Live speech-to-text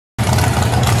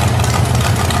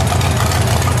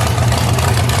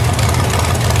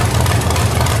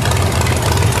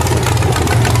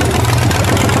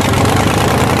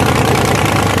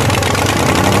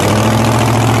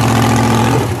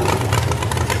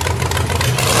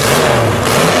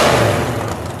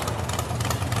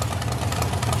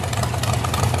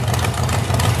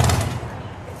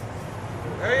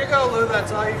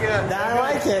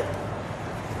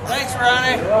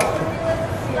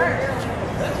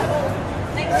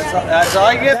That's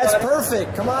all you get. That's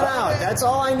perfect. Come on out. That's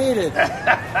all I needed.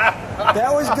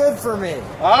 That was good for me.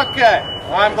 Okay.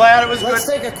 Well, I'm glad it was good. Let's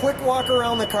take a quick walk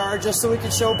around the car just so we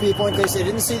can show people in case they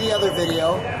didn't see the other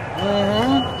video.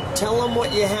 Tell them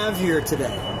what you have here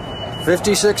today.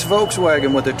 56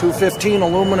 Volkswagen with a 215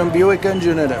 aluminum Buick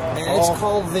engine in it. And it's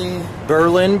called the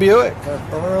Berlin Buick. The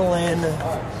Berlin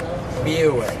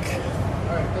Buick.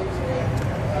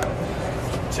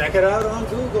 Check it out on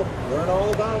Google. Learn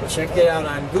all about it. Check it out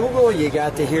on Google. You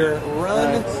got to hear it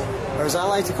run. Or as I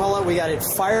like to call it, we got it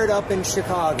fired up in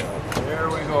Chicago. There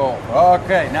we go.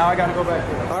 Okay, now I got to go back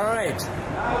here. All right.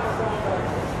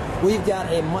 We've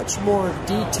got a much more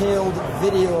detailed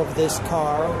video of this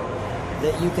car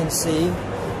that you can see,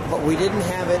 but we didn't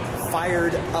have it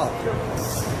fired up.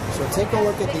 So take a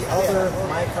look at the other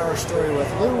My Car Story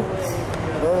with Lou,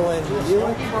 Berlin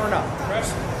Buick.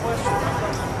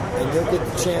 And you'll get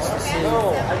the chance to see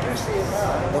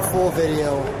the full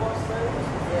video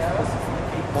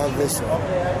of this one.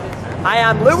 Hi,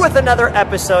 I'm Lou with another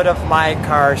episode of My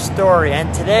Car Story,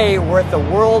 and today we're at the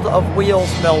World of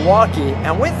Wheels Milwaukee,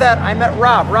 and with that I met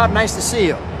Rob. Rob, nice to see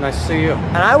you. Nice to see you.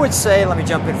 And I would say, let me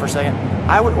jump in for a second,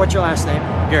 what's your last name?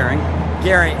 Gerring.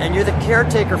 Gerring, and you're the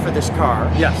caretaker for this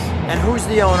car. Yes. And who's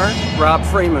the owner? Rob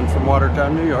Freeman from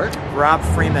Watertown, New York. Rob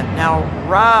Freeman. Now,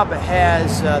 Rob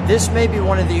has, this may be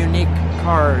one of the unique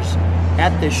cars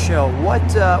at this show. What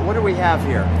do we have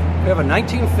here? We have a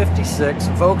 1956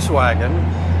 Volkswagen,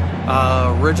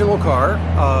 original car,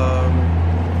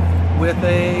 with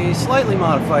a slightly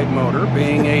modified motor,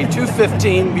 being a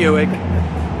 215 Buick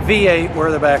V8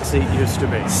 where the back seat used to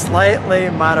be.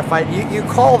 Slightly modified. You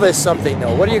call this something,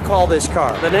 though. What do you call this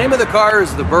car? The name of the car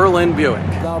is the Berlin Buick.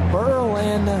 The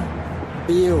Berlin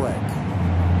Buick.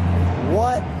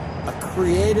 What a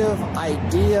creative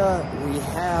idea we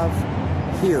have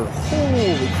here.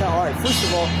 Holy cow. All right, first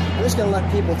of all, I'm just going to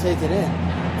let people take it in.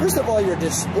 First of all, your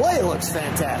display looks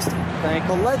fantastic. Thank you.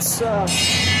 But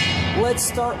let's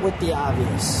start with the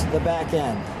obvious, the back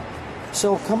end.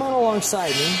 So come on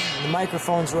alongside me. The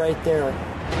microphone's right there.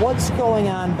 What's going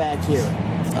on back here?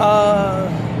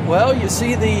 Well, you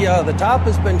see the top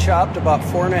has been chopped about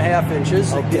 4.5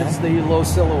 inches. Okay. It gives the low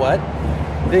silhouette.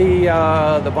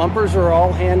 The bumpers are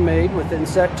all handmade with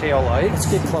inset tail lights. Let's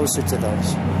get closer to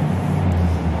those.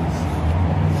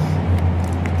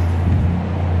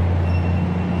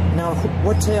 Now,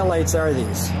 what taillights are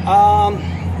these?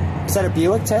 Is that a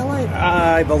Buick taillight?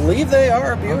 I believe they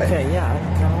are a Buick. Okay, yeah,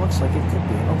 it kind of looks like it could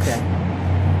be. Okay.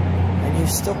 And you've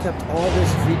still kept all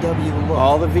this VW look.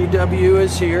 All the VW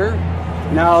is here.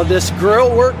 Now, this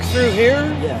grill work through here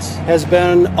has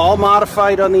been all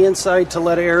modified on the inside to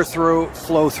let air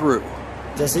flow through.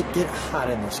 Does it get hot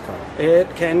in this car?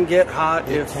 It can get hot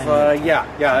if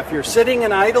you're sitting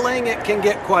and idling, it can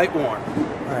get quite warm.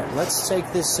 All right, let's take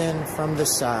this in from the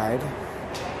side.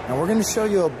 Now we're going to show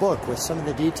you a book with some of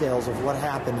the details of what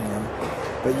happened here,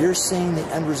 but you're seeing the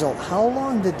end result. How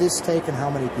long did this take and how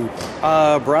many people?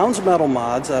 Brown's Metal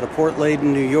Mods out of Port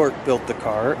Leyden, New York built the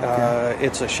car. Okay.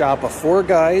 It's a shop of 4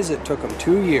 guys. It took them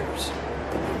 2 years.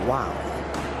 Wow.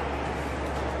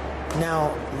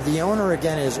 Now, the owner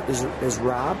again is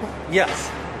Rob? Yes.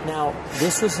 Now,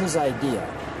 this was his idea.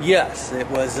 Yes, it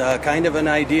was kind of an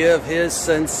idea of his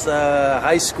since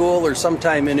high school or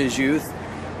sometime in his youth.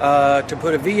 To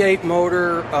put a V8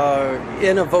 motor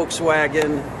in a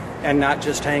Volkswagen and not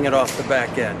just hang it off the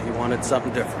back end. He wanted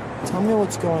something different. Tell me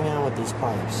what's going on with these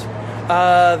pipes.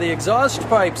 The exhaust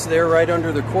pipes there right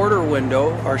under the quarter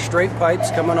window are straight pipes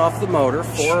coming off the motor,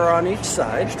 4 on each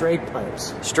side. Straight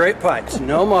pipes. Straight pipes,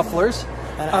 no mufflers.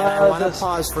 And I want to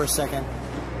pause for a second.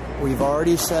 We've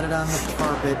already set it on the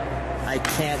carpet. I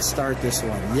can't start this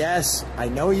one. Yes, I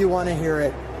know you want to hear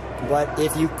it. But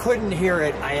if you couldn't hear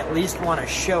it, I at least want to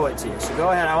show it to you. So go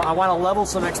ahead. I want to level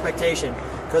some expectation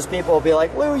because people will be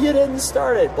like, Lou, you didn't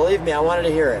start it. Believe me, I wanted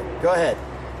to hear it. Go ahead.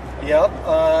 Yep.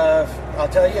 I'll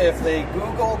tell you, if they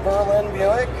Google Berlin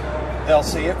Buick, they'll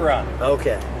see it run.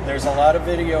 Okay. There's a lot of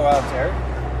video out there.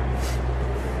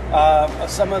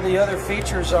 Some of the other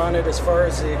features on it as far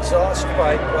as the exhaust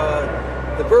pipe,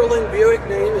 the Berlin Buick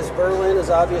name is Berlin,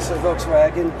 is obviously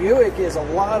Volkswagen. Buick is a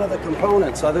lot of the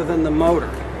components other than the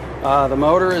motor. The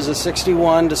motor is a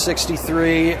 61 to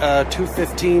 63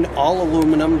 215 all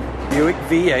aluminum Buick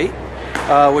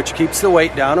V8, which keeps the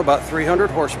weight down, about 300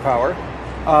 horsepower.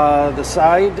 The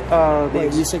side...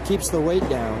 Wait, you said keeps the weight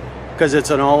down? Because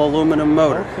it's an all aluminum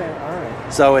motor. Okay, all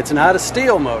right. So it's not a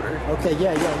steel motor. Okay,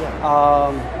 yeah.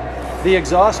 The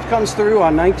exhaust comes through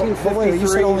on 1953. Wait, you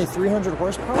said only 300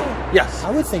 horsepower? Yes.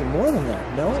 I would think more than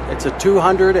that, no? It's a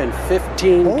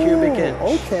 215 cubic inch.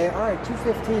 Okay, all right,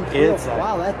 215.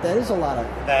 Wow, that is a lot of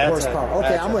horsepower.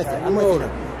 Okay, I'm with you. I'm with you.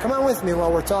 Come on with me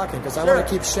while we're talking, because I want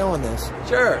to keep showing this.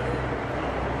 Sure.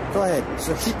 Go ahead.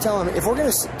 So keep telling me. If we're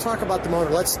going to talk about the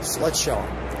motor, let's show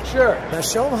them. Sure. Now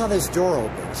show them how this door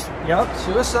opens. Yep,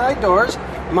 suicide doors.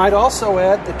 Might also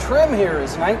add the trim here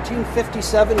is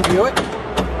 1957 Buick.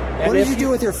 What did you do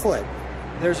with your foot?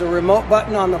 There's a remote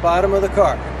button on the bottom of the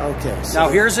car. Okay. So now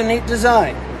here's a neat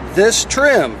design. This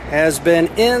trim has been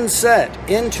inset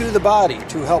into the body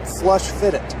to help flush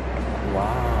fit it.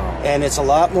 Wow. And it's a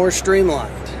lot more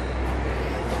streamlined.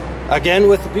 Again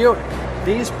with the Buick.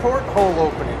 These porthole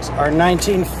openings are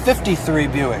 1953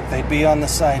 Buick. They'd be on the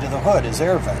side of the hood as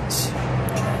air vents.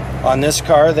 On this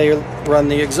car, they run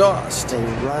the exhaust. They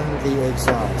run the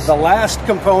exhaust. The last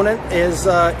component is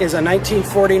a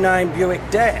 1949 Buick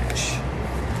dash.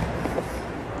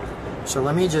 So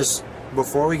let me just,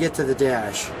 before we get to the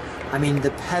dash, I mean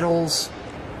the pedals,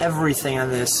 everything on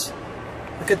this.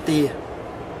 Look at the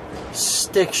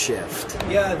stick shift.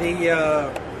 Yeah,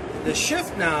 the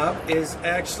shift knob is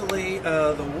actually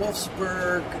the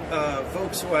Wolfsburg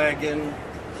Volkswagen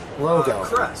logo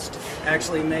crest,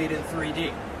 actually made in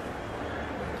 3D.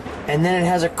 And then it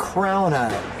has a crown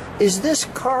on it. Is this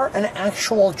car an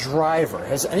actual driver?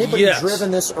 Has anybody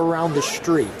driven this around the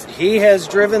street? He has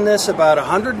driven this about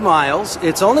 100 miles.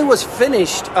 It's only was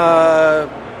finished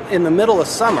in the middle of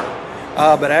summer,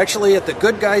 but actually at the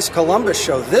Good Guys Columbus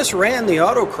show, this ran the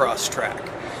autocross track.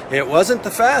 It wasn't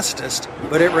the fastest,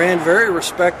 but it ran very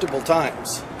respectable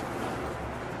times.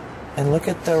 And look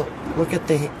at the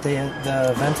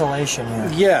ventilation here.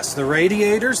 Yes, the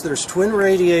radiators. There's twin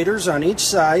radiators on each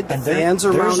side. The fans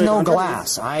are mounted. There's no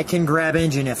glass. I can grab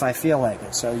engine if I feel like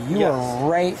it. So you are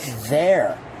right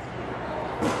there.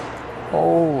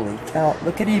 Holy cow!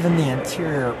 Look at even the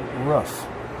interior roof.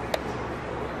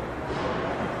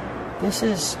 This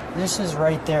is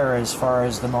right there as far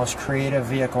as the most creative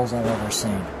vehicles I've ever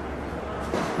seen.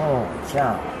 Holy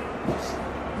cow!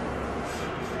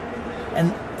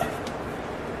 And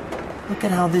look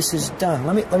at how this is done.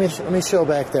 Let me show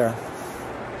back there.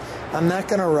 I'm not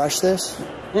going to rush this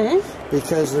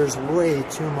because there's way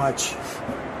too much.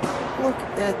 Look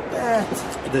at that.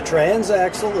 The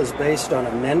transaxle is based on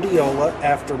a Mendiola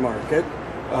aftermarket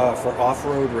for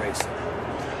off-road racing.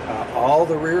 All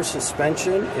the rear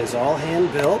suspension is all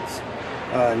hand-built,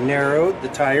 narrowed. The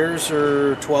tires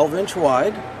are 12-inch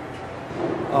wide.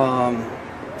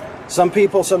 Some of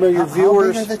your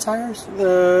viewers... How big are the tires?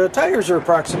 The tires are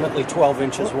approximately 12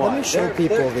 inches wide. Let me show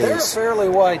people these. They're fairly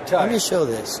wide tires. Let me show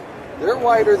this. They're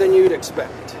wider than you'd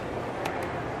expect.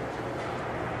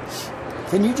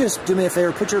 Can you just do me a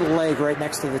favor? Put your leg right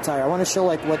next to the tire. I want to show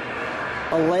like what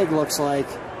a leg looks like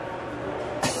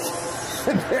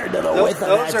compared to the width of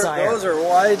that tire. Those are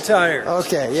wide tires.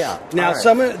 Okay, yeah. Now,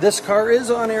 this car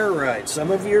is on air ride. Some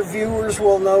of your viewers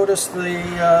will notice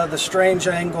the strange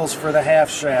angles for the half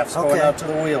shafts going out to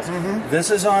the wheels. This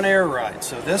is on air ride,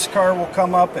 so this car will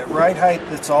come up at right height.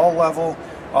 It's all level.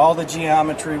 All the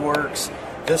geometry works.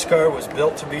 This car was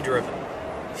built to be driven.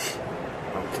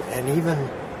 Okay, and even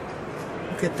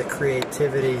look at the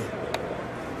creativity.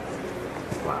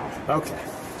 Wow. Okay,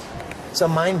 it's a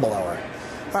mind blower.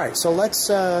 All right, so let's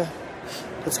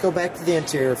go back to the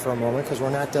interior for a moment because we're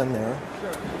not done there.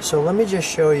 Sure. So let me just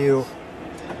show you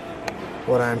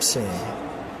what I'm seeing.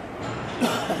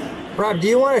 Rob, do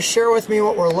you want to share with me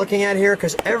what we're looking at here?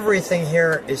 Because everything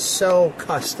here is so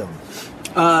custom.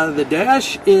 The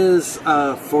dash is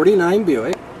 49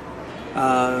 Buick.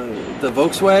 The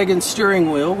Volkswagen steering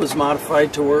wheel was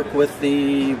modified to work with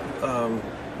the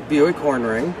Buick horn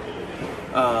ring.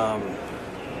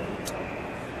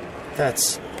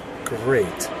 That's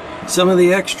great. Some of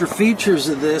the extra features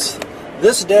of this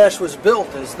dash was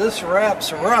built as this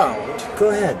wraps around. Go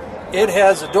ahead. It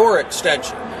has a door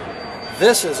extension.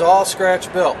 This is all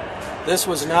scratch built. This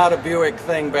was not a Buick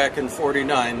thing back in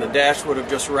 '49. The dash would have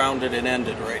just rounded and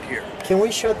ended right here. Can we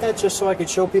shut that just so I could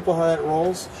show people how that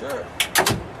rolls? Sure.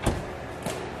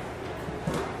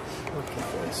 Look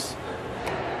at this.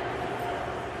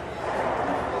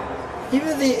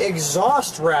 Even the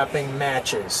exhaust wrapping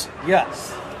matches.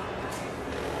 Yes.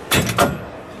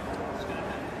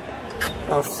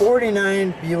 A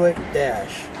 49 Buick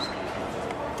dash.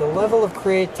 The level of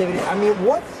creativity. I mean,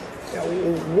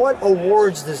 what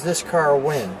awards does this car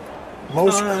win?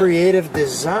 Most creative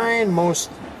design, most...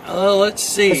 let's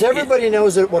see. Because everybody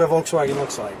knows what a Volkswagen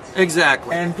looks like.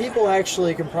 Exactly. And people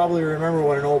actually can probably remember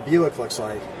what an old Buick looks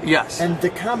like. Yes. And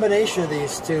the combination of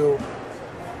these two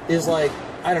is like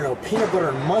I don't know, peanut butter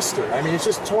and mustard. I mean, it's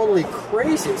just totally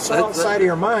crazy. It's so outside of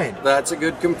your mind. That's a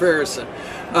good comparison.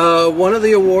 One of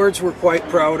the awards we're quite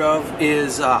proud of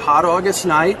is Hot August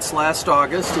Nights. Last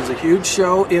August is a huge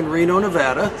show in Reno,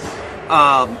 Nevada.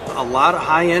 A lot of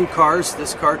high-end cars.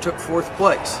 This car took 4th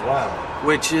place. Wow.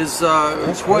 Which is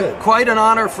quite an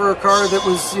honor for a car that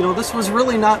was, you know, this was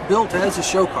really not built as a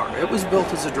show car. It was built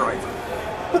as a driver.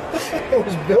 It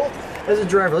was built as a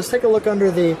driver. Let's take a look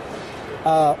under the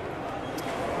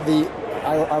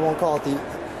I won't call it the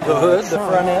hood, trunk. the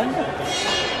front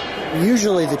end.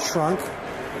 Usually the trunk.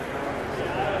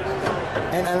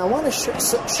 And I want to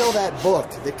show that book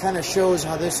that kind of shows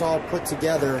how this all put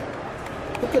together.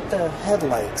 Look at the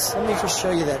headlights. Let me just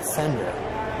show you that fender.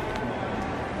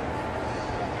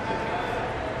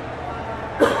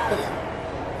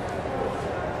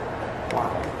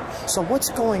 Wow. So what's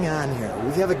going on here?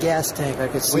 We have a gas tank. I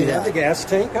could see that. We have the gas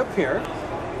tank up here.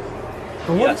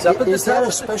 Yes, is that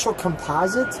a special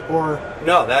composite or?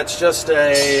 No, that's just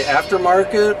a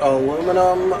aftermarket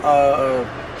aluminum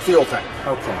fuel tank.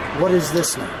 Okay. What is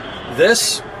this now?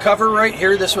 This cover right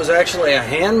here, this was actually a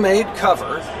handmade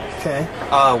cover. Okay.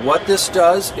 What this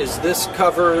does is this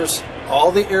covers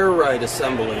all the air ride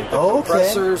assembly, the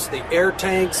compressors, the air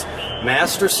tanks,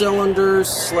 master cylinders,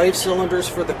 slave cylinders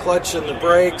for the clutch and the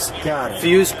brakes,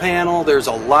 fuse panel. There's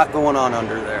a lot going on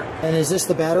under there. And is this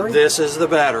the battery? This is the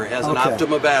battery. It has an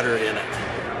Optima battery in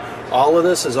it. All of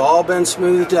this has all been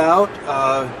smoothed out.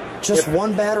 Just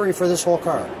one battery for this whole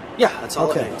car? Yeah, that's all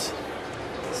it needs.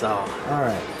 So. All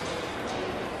right.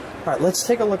 All right, let's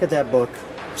take a look at that book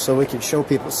so we can show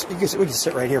people. We can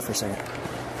sit right here for a second.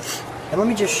 And let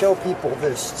me just show people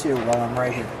this too while I'm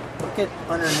right here. Look at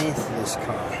underneath this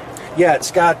car. Yeah,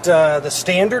 it's got the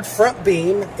standard front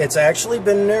beam. It's actually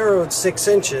been narrowed 6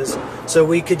 inches, so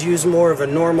we could use more of a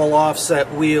normal offset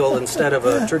wheel instead of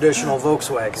a traditional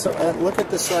Volkswagen. So look at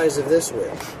the size of this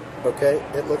wheel. Okay,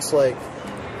 it looks like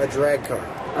a drag car.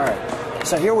 All right,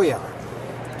 so here we are.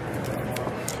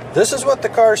 This is what the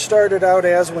car started out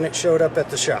as when it showed up at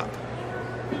the shop.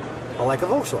 Well, like a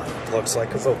Volkswagen. Looks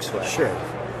like a Volkswagen. Sure.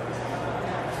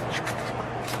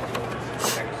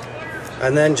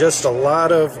 And then just a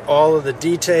lot of all of the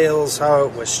details, how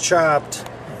it was chopped.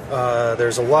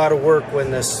 There's a lot of work when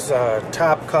this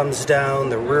top comes down,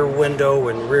 the rear window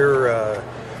and rear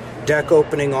deck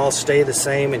opening all stay the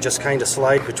same and just kind of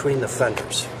slide between the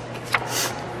fenders.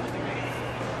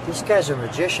 These guys are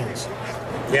magicians.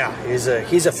 Yeah, he's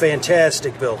a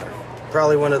fantastic builder.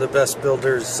 Probably one of the best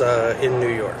builders in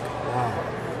New York. Wow.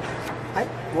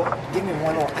 Well, give me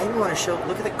one more. I want to show.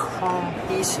 Look at the chrome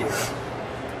piece here.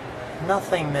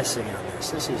 Nothing missing on this.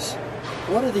 This is.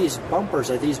 What are these bumpers?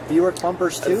 Are these Buick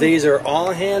bumpers too? These are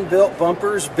all hand-built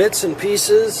bumpers, bits and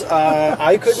pieces.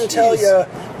 I couldn't tell you.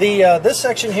 This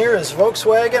section here is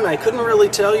Volkswagen. I couldn't really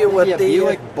tell you what the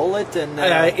Buick bullet and.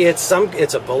 It's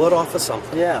a bullet off of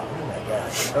something. Yeah. Oh my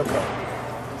gosh. Okay.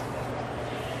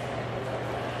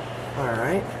 All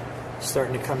right.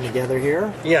 Starting to come together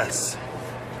here. Yes.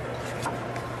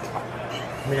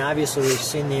 I mean, obviously we've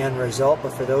seen the end result,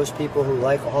 but for those people who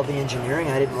like all the engineering,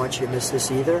 I didn't want you to miss this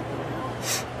either.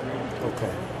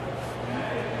 Okay.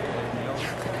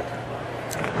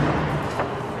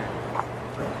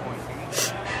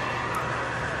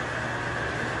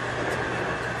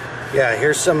 Yeah,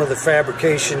 here's some of the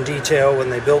fabrication detail when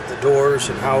they built the doors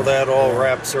and how that all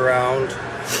wraps around.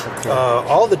 Okay.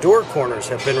 All the door corners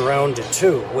have been rounded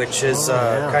too, which is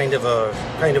kind of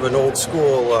an old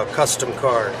school custom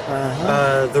car.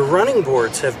 The running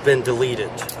boards have been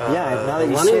deleted. Yeah, now that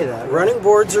you say that. Running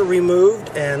boards are removed,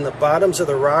 and the bottoms of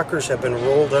the rockers have been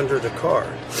rolled under the car.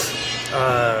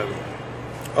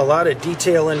 A lot of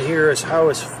detail in here is how,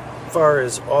 as far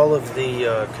as all of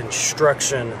the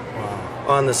construction.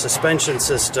 On the suspension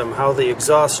system, how the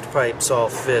exhaust pipes all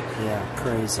fit. Yeah,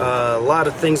 crazy. A lot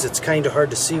of things it's kind of hard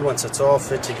to see once it's all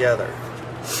fit together.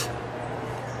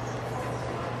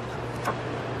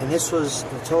 And this was,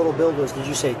 the total build was, did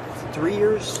you say 3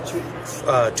 years? 2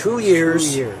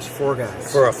 years. 2 years, 4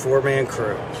 guys. For a 4-man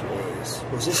crew.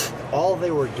 Jeez. Was this all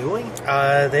they were doing?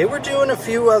 They were doing a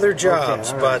few other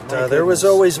jobs, but there was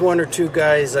always 1 or 2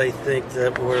 guys, I think,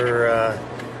 that were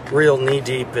real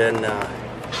knee-deep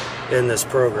in this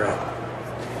program.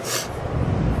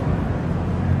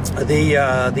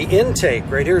 The intake,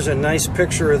 right here's a nice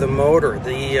picture of the motor.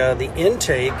 The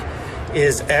intake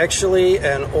is actually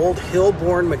an old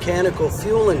Hillborn mechanical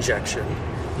fuel injection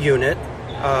unit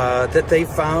that they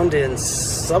found in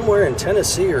somewhere in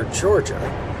Tennessee or Georgia.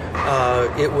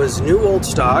 It was new old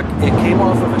stock. It came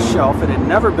off of a shelf. It had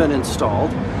never been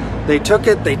installed. They took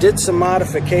it, they did some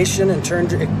modification and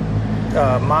turned it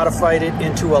modified it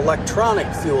into electronic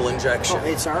fuel injection. Oh,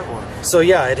 it's artwork. So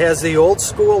yeah, it has the old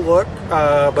school look,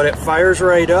 but it fires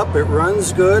right up. It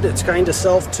runs good. It's kind of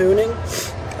self-tuning.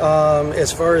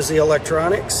 As far as the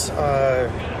electronics,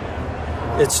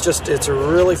 it's a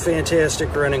really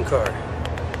fantastic running car.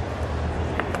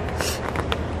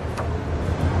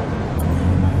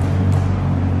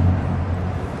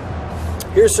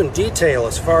 Here's some detail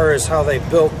as far as how they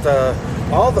built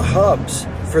all the hubs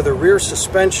for the rear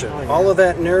suspension. Oh, yeah. All of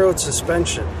that narrowed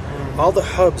suspension. All the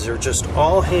hubs are just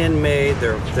all handmade.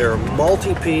 They're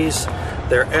multi-piece.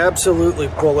 They're absolutely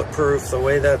bulletproof. The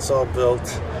way that's all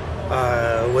built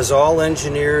was all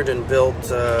engineered and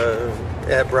built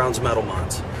at Brown's Metal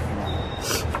Mods.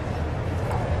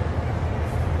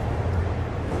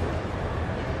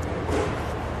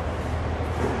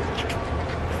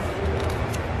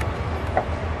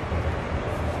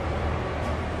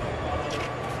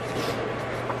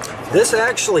 This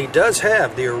actually does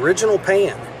have the original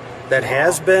pan that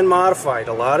has been modified.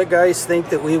 A lot of guys think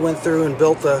that we went through and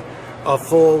built a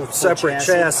full separate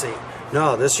chassis.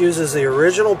 No, this uses the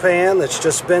original pan that's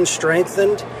just been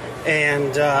strengthened,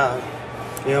 and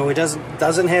you know, it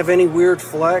doesn't have any weird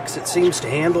flex. It seems to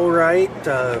handle right,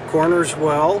 corners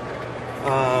well.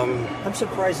 I'm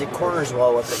surprised it corners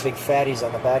well with the big fatties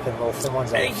on the back and little thin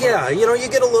ones on the front. Yeah, you know, you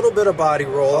get a little bit of body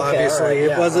roll. Okay, obviously, right,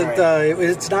 yeah, it wasn't. Right.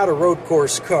 It's not a road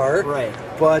course car, right?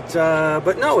 But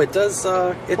no, it does.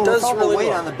 It does with all really the weight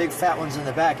well. On the big fat ones in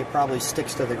the back, it probably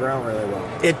sticks to the ground really well.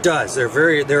 It does. They're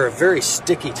a very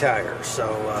sticky tire. So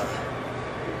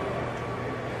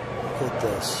look at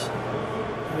this.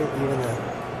 Even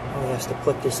he has to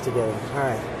put this together. All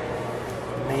right,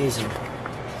 amazing.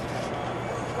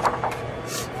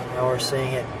 Now we're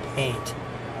seeing it paint.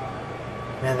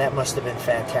 Man, that must have been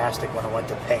fantastic when it went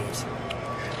to paint.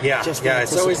 Yeah, just yeah.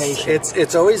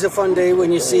 It's always a fun day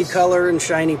when you see color and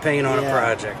shiny paint on a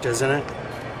project, isn't it?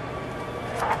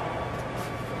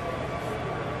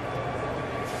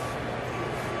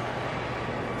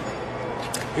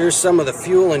 Here's some of the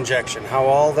fuel injection, how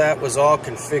all that was all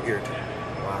configured.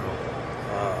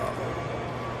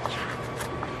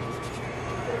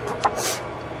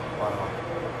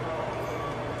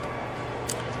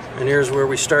 And here's where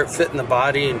we start fitting the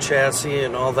body and chassis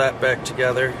and all that back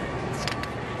together.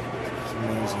 It's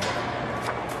amazing.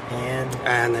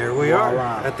 And there we are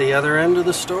at the other end of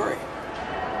the story.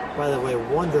 By the way,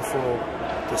 wonderful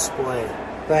display.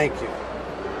 Thank you.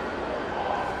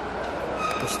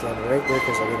 Just stand right there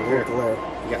because I got a little glare.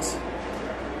 Yes.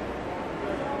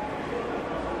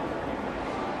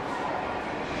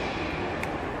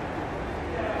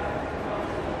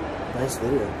 Nice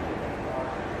video.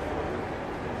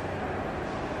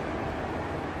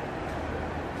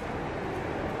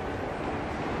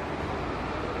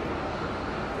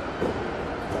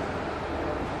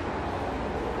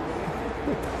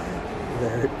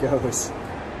 There it goes.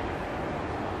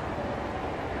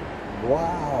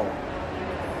 Wow.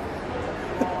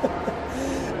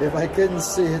 If I couldn't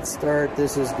see it start,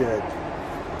 this is good.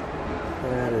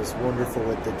 That is wonderful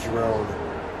with the drone.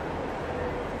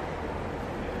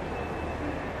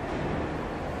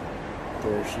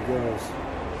 There she goes.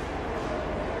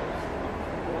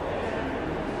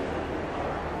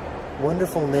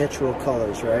 Wonderful natural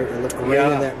colors, right? They look great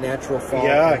in that natural fall.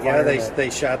 Yeah. They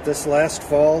shot this last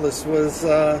fall. This was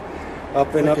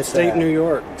up in upstate New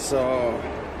York. So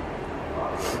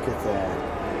look at that.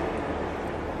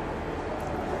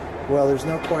 Well, there's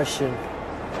no question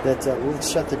that let's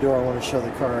shut the door. I want to show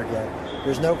the car again.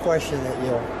 There's no question that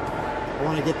you'll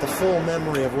want to get the full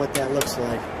memory of what that looks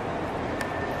like.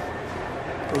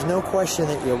 There's no question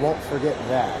that you won't forget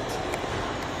that.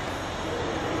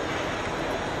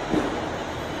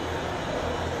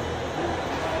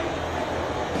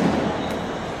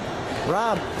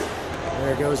 Rob,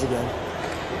 there it goes again.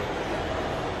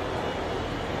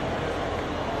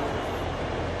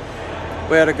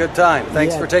 We had a good time.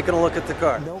 Thanks for taking a look at the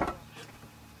car. Nope.